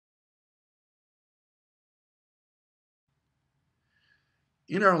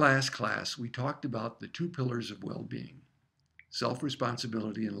In our last class, we talked about the two pillars of well-being,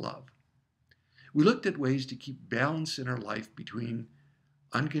 self-responsibility and love. We looked at ways to keep balance in our life between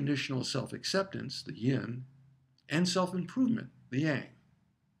unconditional self-acceptance, the yin, and self-improvement, the yang.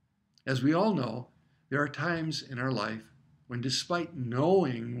 As we all know, there are times in our life when, despite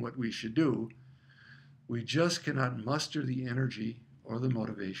knowing what we should do, we just cannot muster the energy or the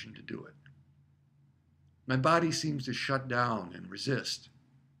motivation to do it. My body seems to shut down and resist.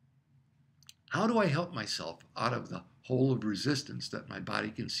 How do I help myself out of the hole of resistance that my body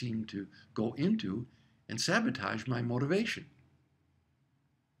can seem to go into and sabotage my motivation?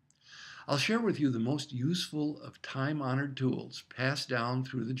 I'll share with you the most useful of time-honored tools passed down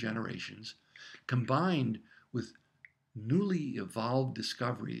through the generations, combined with newly evolved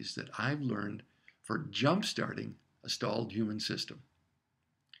discoveries that I've learned for jump-starting a stalled human system.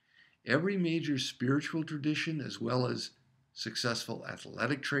 Every major spiritual tradition, as well as successful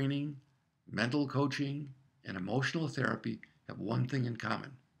athletic training, mental coaching, and emotional therapy, have one thing in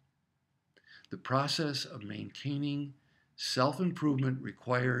common. The process of maintaining self-improvement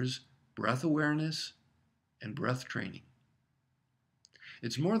requires breath awareness and breath training.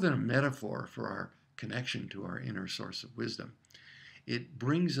 It's more than a metaphor for our connection to our inner source of wisdom. It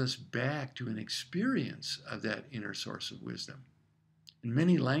brings us back to an experience of that inner source of wisdom. In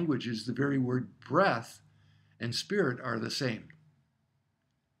many languages, the very word breath and spirit are the same.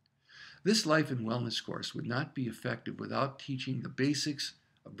 This life and wellness course would not be effective without teaching the basics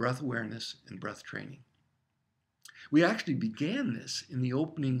of breath awareness and breath training. We actually began this in the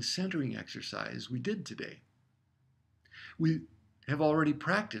opening centering exercise we did today. We have already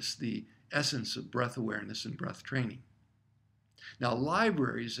practiced the essence of breath awareness and breath training. Now,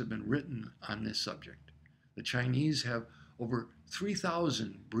 libraries have been written on this subject. The Chinese have over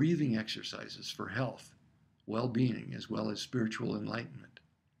 3,000 breathing exercises for health, well-being, as well as spiritual enlightenment.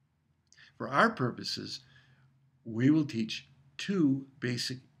 For our purposes, we will teach two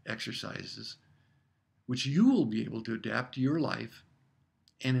basic exercises which you will be able to adapt to your life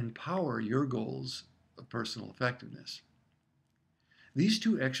and empower your goals of personal effectiveness. These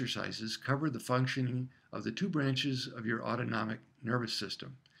two exercises cover the functioning of the two branches of your autonomic nervous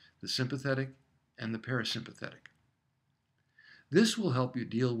system, the sympathetic and the parasympathetic. This will help you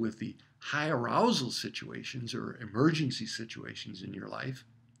deal with the high arousal situations or emergency situations in your life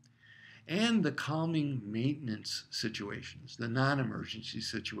and the calming maintenance situations, the non-emergency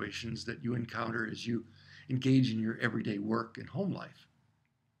situations that you encounter as you engage in your everyday work and home life.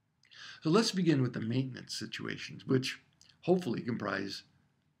 So let's begin with the maintenance situations, which hopefully comprise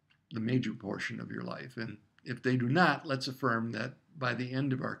the major portion of your life. And if they do not, let's affirm that by the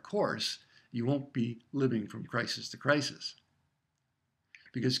end of our course, you won't be living from crisis to crisis.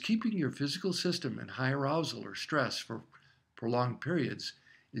 Because keeping your physical system in high arousal or stress for prolonged periods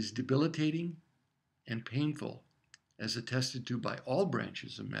is debilitating and painful, as attested to by all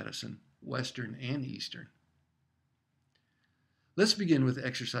branches of medicine, Western and Eastern. Let's begin with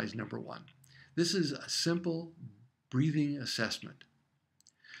exercise number 1. This is a simple breathing assessment.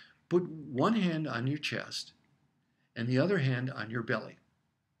 Put one hand on your chest and the other hand on your belly.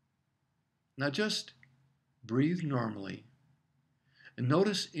 Now just breathe normally and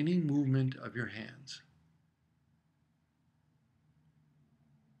notice any movement of your hands.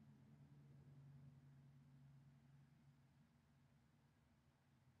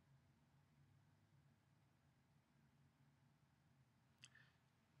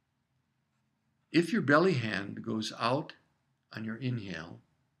 If your belly hand goes out on your inhale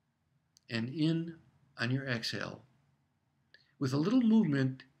and in on your exhale, with a little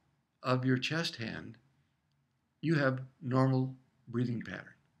movement of your chest hand, you have normal breathing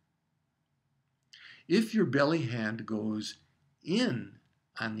pattern. If your belly hand goes in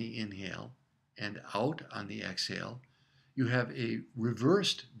on the inhale and out on the exhale, you have a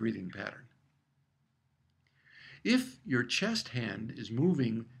reversed breathing pattern. If your chest hand is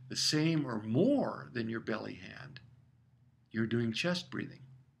moving the same or more than your belly hand, you're doing chest breathing.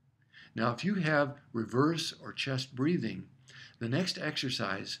 Now, if you have reverse or chest breathing, the next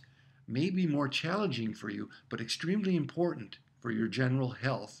exercise may be more challenging for you, but extremely important for your general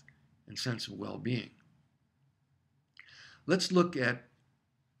health and sense of well-being. Let's look at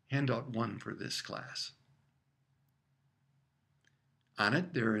handout 1 for this class. On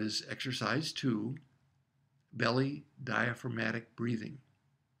it, there is exercise 2, belly diaphragmatic breathing.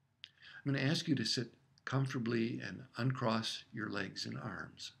 I'm going to ask you to sit comfortably and uncross your legs and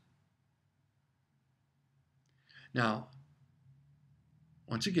arms. Now,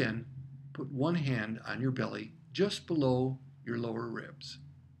 once again, put one hand on your belly just below your lower ribs.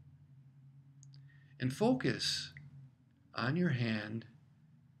 And focus on your hand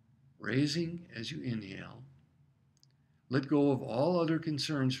raising as you inhale. Let go of all other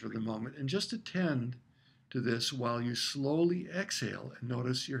concerns for the moment and just attend to this while you slowly exhale and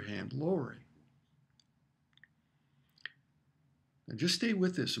notice your hand lowering. And just stay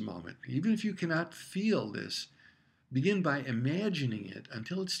with this a moment. Even if you cannot feel this, begin by imagining it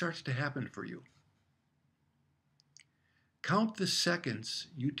until it starts to happen for you. Count the seconds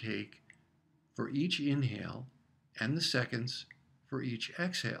you take for each inhale and the seconds for each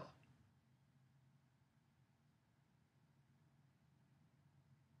exhale.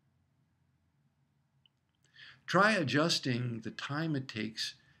 Try adjusting the time it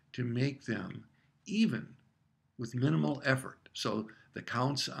takes to make them even with minimal effort, so the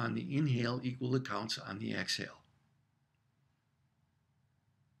counts on the inhale equal the counts on the exhale.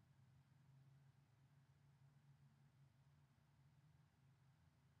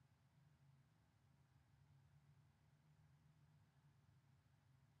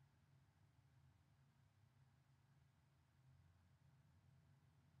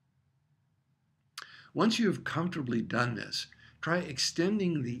 Once you have comfortably done this, try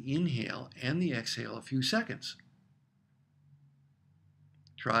extending the inhale and the exhale a few seconds.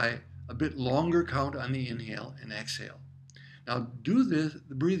 Try a bit longer count on the inhale and exhale. Now do the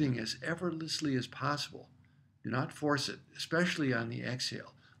breathing as effortlessly as possible. Do not force it, especially on the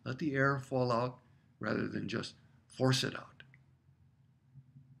exhale. Let the air fall out rather than just force it out.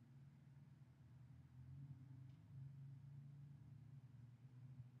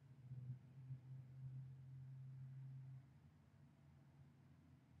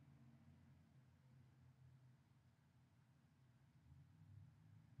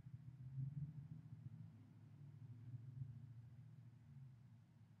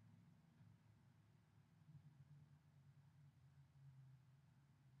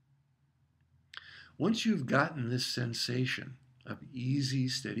 Once you've gotten this sensation of easy,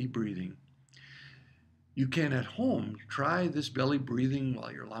 steady breathing, you can at home try this belly breathing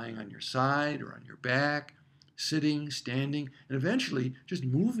while you're lying on your side or on your back, sitting, standing, and eventually just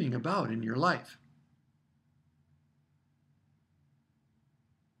moving about in your life.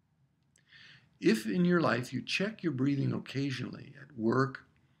 If in your life you check your breathing occasionally at work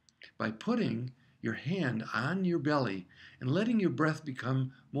by putting your hand on your belly and letting your breath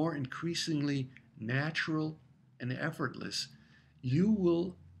become more increasingly natural and effortless, you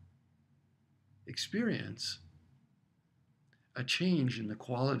will experience a change in the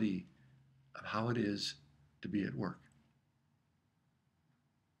quality of how it is to be at work.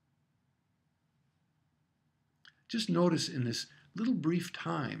 Just notice in this little brief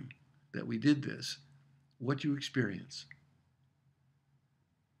time that we did this, what you experience.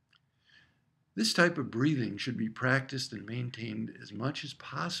 This type of breathing should be practiced and maintained as much as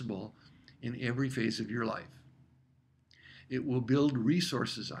possible in every phase of your life. It will build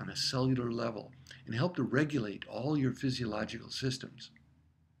resources on a cellular level and help to regulate all your physiological systems.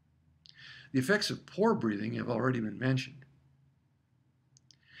 The effects of poor breathing have already been mentioned.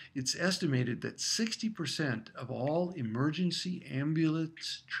 It's estimated that 60% of all emergency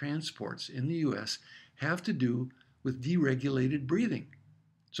ambulance transports in the U.S. have to do with deregulated breathing.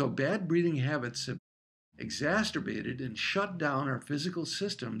 So bad breathing habits have exacerbated and shut down our physical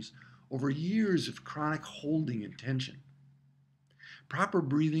systems over years of chronic holding and tension. Proper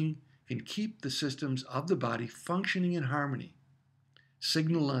breathing can keep the systems of the body functioning in harmony,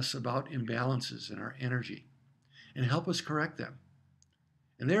 signal us about imbalances in our energy, and help us correct them,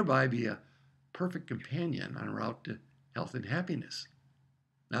 and thereby be a perfect companion on route to health and happiness.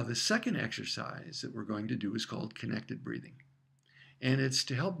 Now, the second exercise that we're going to do is called connected breathing. And it's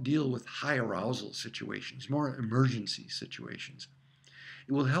to help deal with high arousal situations, more emergency situations.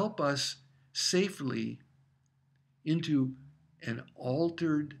 It will help us safely into an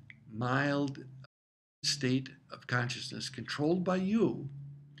altered, mild state of consciousness controlled by you,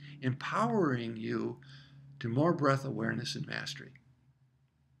 empowering you to more breath awareness and mastery.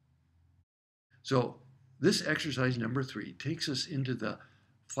 So this exercise number 3 takes us into the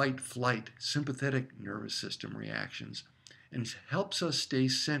fight-flight sympathetic nervous system reactions and helps us stay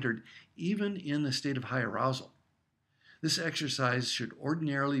centered even in the state of high arousal. This exercise should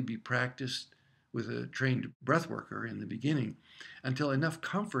ordinarily be practiced with a trained breath worker in the beginning until enough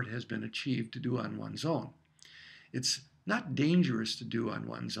comfort has been achieved to do on one's own. It's not dangerous to do on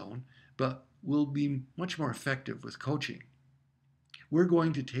one's own, but will be much more effective with coaching. We're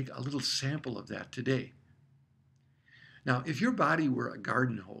going to take a little sample of that today. Now, if your body were a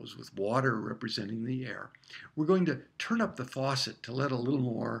garden hose with water representing the air, we're going to turn up the faucet to let a little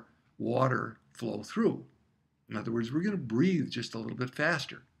more water flow through. In other words, we're going to breathe just a little bit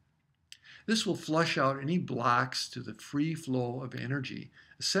faster. This will flush out any blocks to the free flow of energy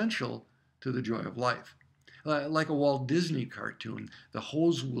essential to the joy of life. Like a Walt Disney cartoon, the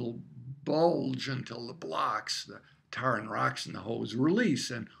hose will bulge until the blocks, the tar and rocks in the hose,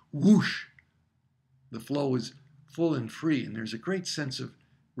 release, and whoosh, the flow is full and free, and there's a great sense of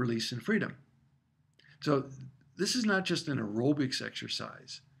release and freedom. So this is not just an aerobics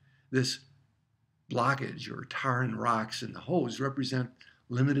exercise. This blockage or tar and rocks in the hose represent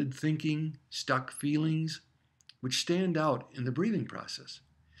limited thinking, stuck feelings, which stand out in the breathing process.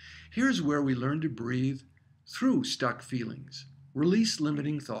 Here's where we learn to breathe through stuck feelings, release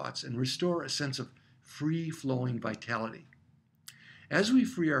limiting thoughts, and restore a sense of free-flowing vitality. As we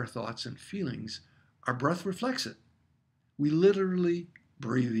free our thoughts and feelings, our breath reflects it. We literally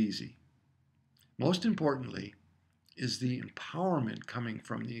breathe easy. Most importantly is the empowerment coming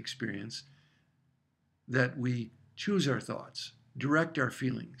from the experience that we choose our thoughts, direct our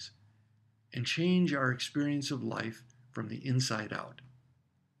feelings, and change our experience of life from the inside out.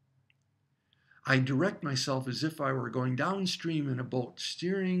 I direct myself as if I were going downstream in a boat,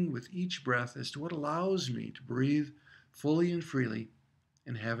 steering with each breath as to what allows me to breathe fully and freely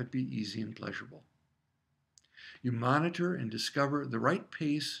and have it be easy and pleasurable. You monitor and discover the right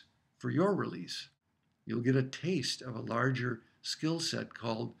pace for your release. You'll get a taste of a larger skill set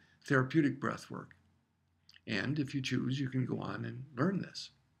called therapeutic breathwork. And if you choose, you can go on and learn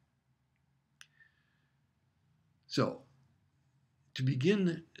this. So, to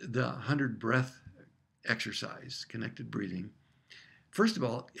begin the 100 breath exercise, connected breathing, first of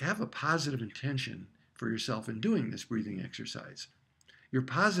all, have a positive intention for yourself in doing this breathing exercise. Your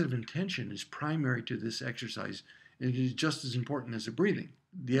positive intention is primary to this exercise, and it is just as important as the breathing.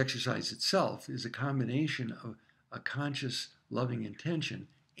 The exercise itself is a combination of a conscious, loving intention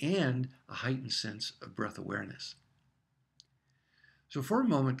and a heightened sense of breath awareness. So for a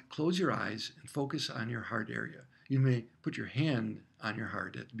moment, close your eyes and focus on your heart area. You may put your hand on your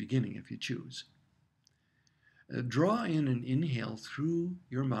heart at the beginning if you choose. Draw in an inhale through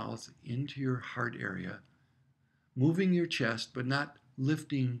your mouth into your heart area, moving your chest but not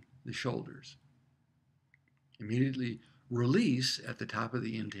lifting the shoulders. Immediately release at the top of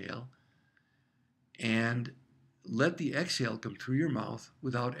the inhale and let the exhale come through your mouth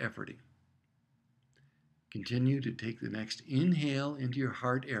without efforting. Continue to take the next inhale into your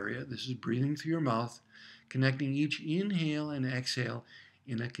heart area. This is breathing through your mouth, connecting each inhale and exhale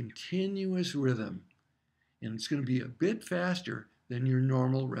in a continuous rhythm. And it's going to be a bit faster than your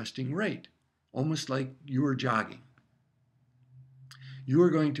normal resting rate, almost like you are jogging. You are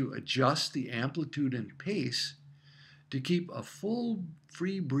going to adjust the amplitude and pace to keep a full,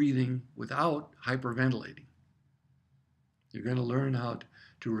 free breathing without hyperventilating. You're going to learn how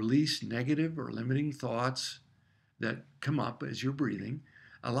to release negative or limiting thoughts that come up as you're breathing,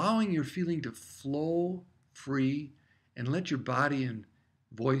 allowing your feeling to flow free and let your body and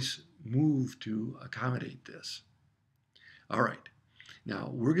voice move to accommodate this. All right, now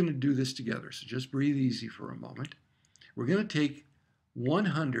we're going to do this together, so just breathe easy for a moment. We're going to take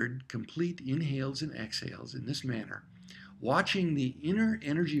 100 complete inhales and exhales in this manner, watching the inner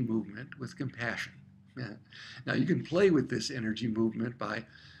energy movement with compassion. Now you can play with this energy movement by,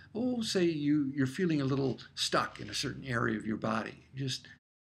 say you're feeling a little stuck in a certain area of your body. Just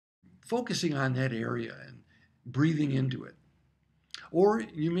focusing on that area and breathing into it. Or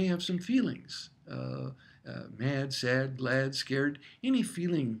you may have some feelings, mad, sad, glad, scared. Any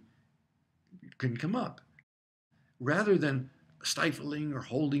feeling can come up. Rather than stifling or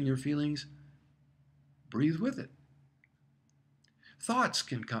holding your feelings, breathe with it. Thoughts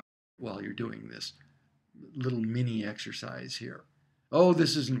can come while you're doing this little mini exercise here. Oh,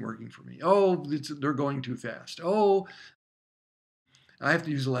 this isn't working for me. Oh, they're going too fast. Oh, I have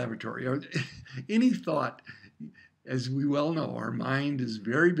to use a lavatory. Any thought, as we well know, our mind is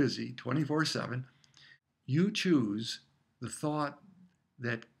very busy 24/7. You choose the thought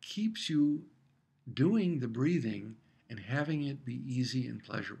that keeps you doing the breathing and having it be easy and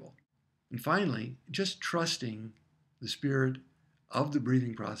pleasurable. And finally, just trusting the spirit of the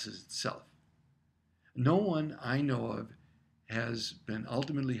breathing process itself. No one I know of has been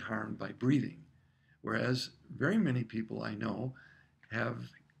ultimately harmed by breathing, whereas very many people I know have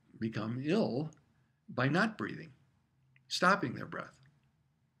become ill by not breathing, stopping their breath.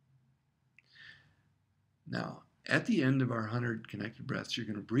 Now, at the end of our 100 connected breaths, you're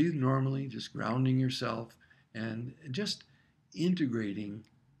going to breathe normally, just grounding yourself and just integrating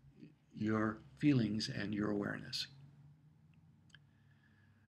your feelings and your awareness.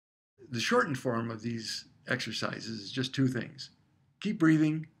 The shortened form of these exercises is just two things. Keep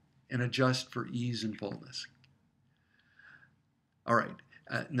breathing and adjust for ease and fullness. All right.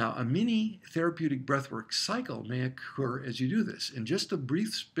 Now, a mini therapeutic breathwork cycle may occur as you do this. In just a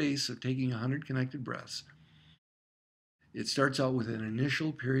brief space of taking 100 connected breaths, it starts out with an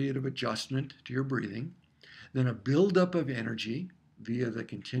initial period of adjustment to your breathing, then a buildup of energy via the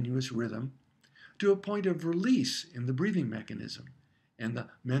continuous rhythm to a point of release in the breathing mechanism and the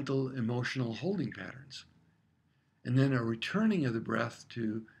mental emotional holding patterns, and then a returning of the breath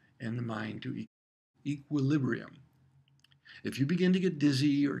to and the mind to equilibrium. If you begin to get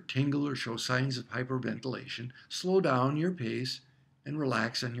dizzy or tingle or show signs of hyperventilation, slow down your pace and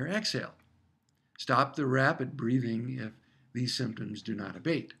relax on your exhale. Stop the rapid breathing if these symptoms do not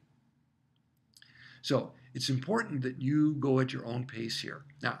abate. So it's important that you go at your own pace here.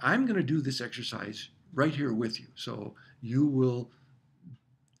 Now, I'm going to do this exercise right here with you, so you will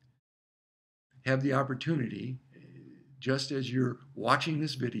have the opportunity, just as you're watching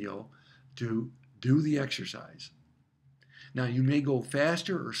this video, to do the exercise. Now, you may go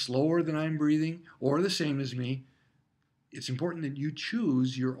faster or slower than I'm breathing, or the same as me. It's important that you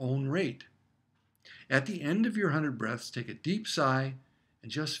choose your own rate. At the end of your 100 breaths, take a deep sigh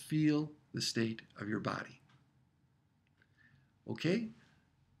and just feel the state of your body. Okay?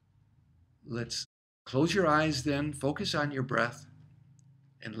 Let's close your eyes then, focus on your breath,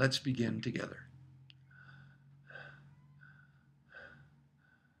 and let's begin together.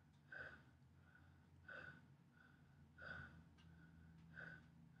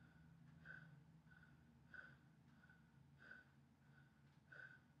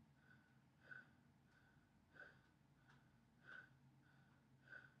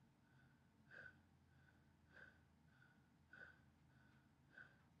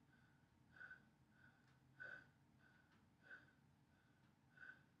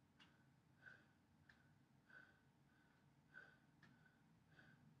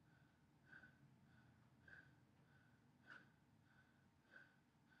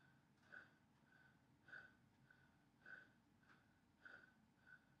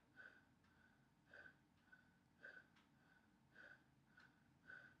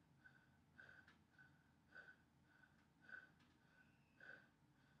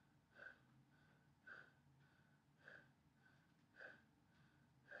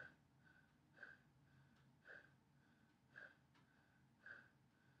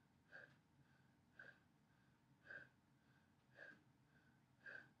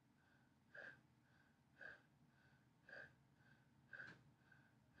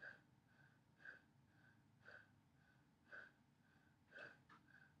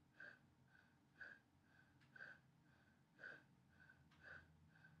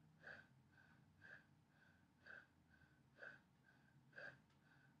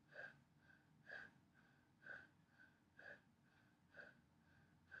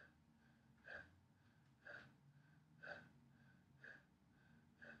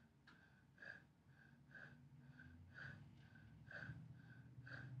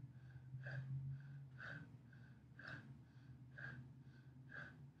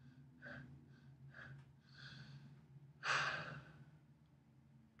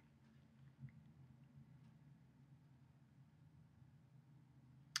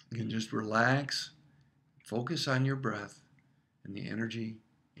 You can just relax, focus on your breath and the energy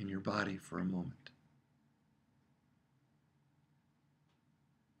in your body for a moment.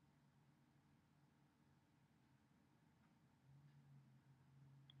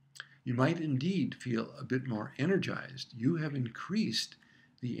 You might indeed feel a bit more energized. You have increased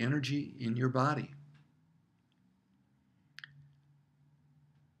the energy in your body.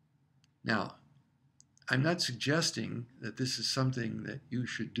 Now, I'm not suggesting that this is something that you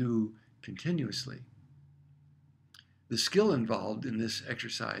should do continuously. The skill involved in this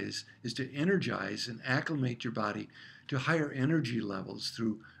exercise is to energize and acclimate your body to higher energy levels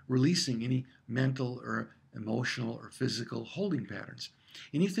through releasing any mental or emotional or physical holding patterns.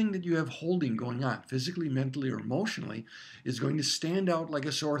 Anything that you have holding going on, physically, mentally, or emotionally, is going to stand out like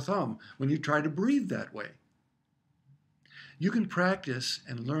a sore thumb when you try to breathe that way. You can practice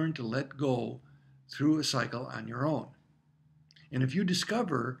and learn to let go through a cycle on your own. And if you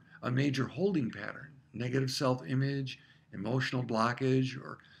discover a major holding pattern, negative self-image, emotional blockage,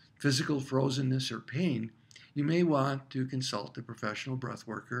 or physical frozenness or pain, you may want to consult a professional breath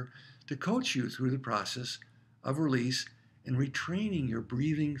worker to coach you through the process of release and retraining your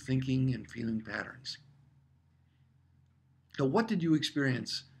breathing, thinking, and feeling patterns. So what did you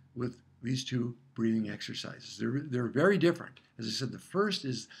experience with these two breathing exercises? They're very different. As I said, the first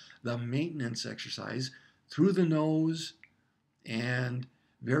is the maintenance exercise through the nose and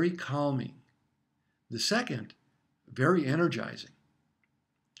very calming. The second, very energizing.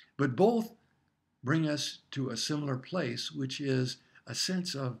 But both bring us to a similar place, which is a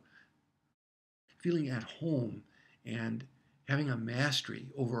sense of feeling at home and having a mastery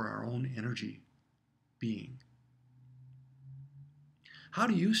over our own energy being. How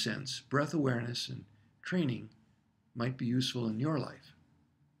do you sense breath awareness and training might be useful in your life?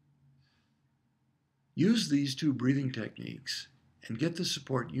 Use these two breathing techniques and get the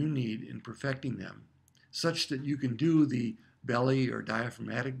support you need in perfecting them, such that you can do the belly or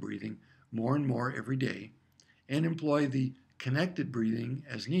diaphragmatic breathing more and more every day and employ the connected breathing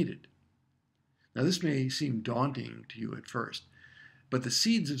as needed. Now, this may seem daunting to you at first, but the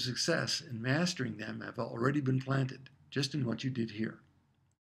seeds of success in mastering them have already been planted, just in what you did here.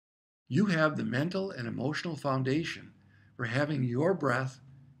 You have the mental and emotional foundation for having your breath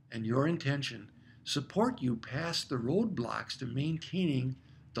and your intention support you past the roadblocks to maintaining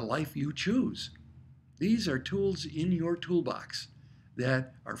the life you choose. These are tools in your toolbox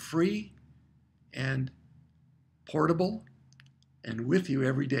that are free and portable and with you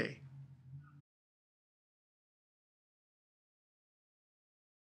every day.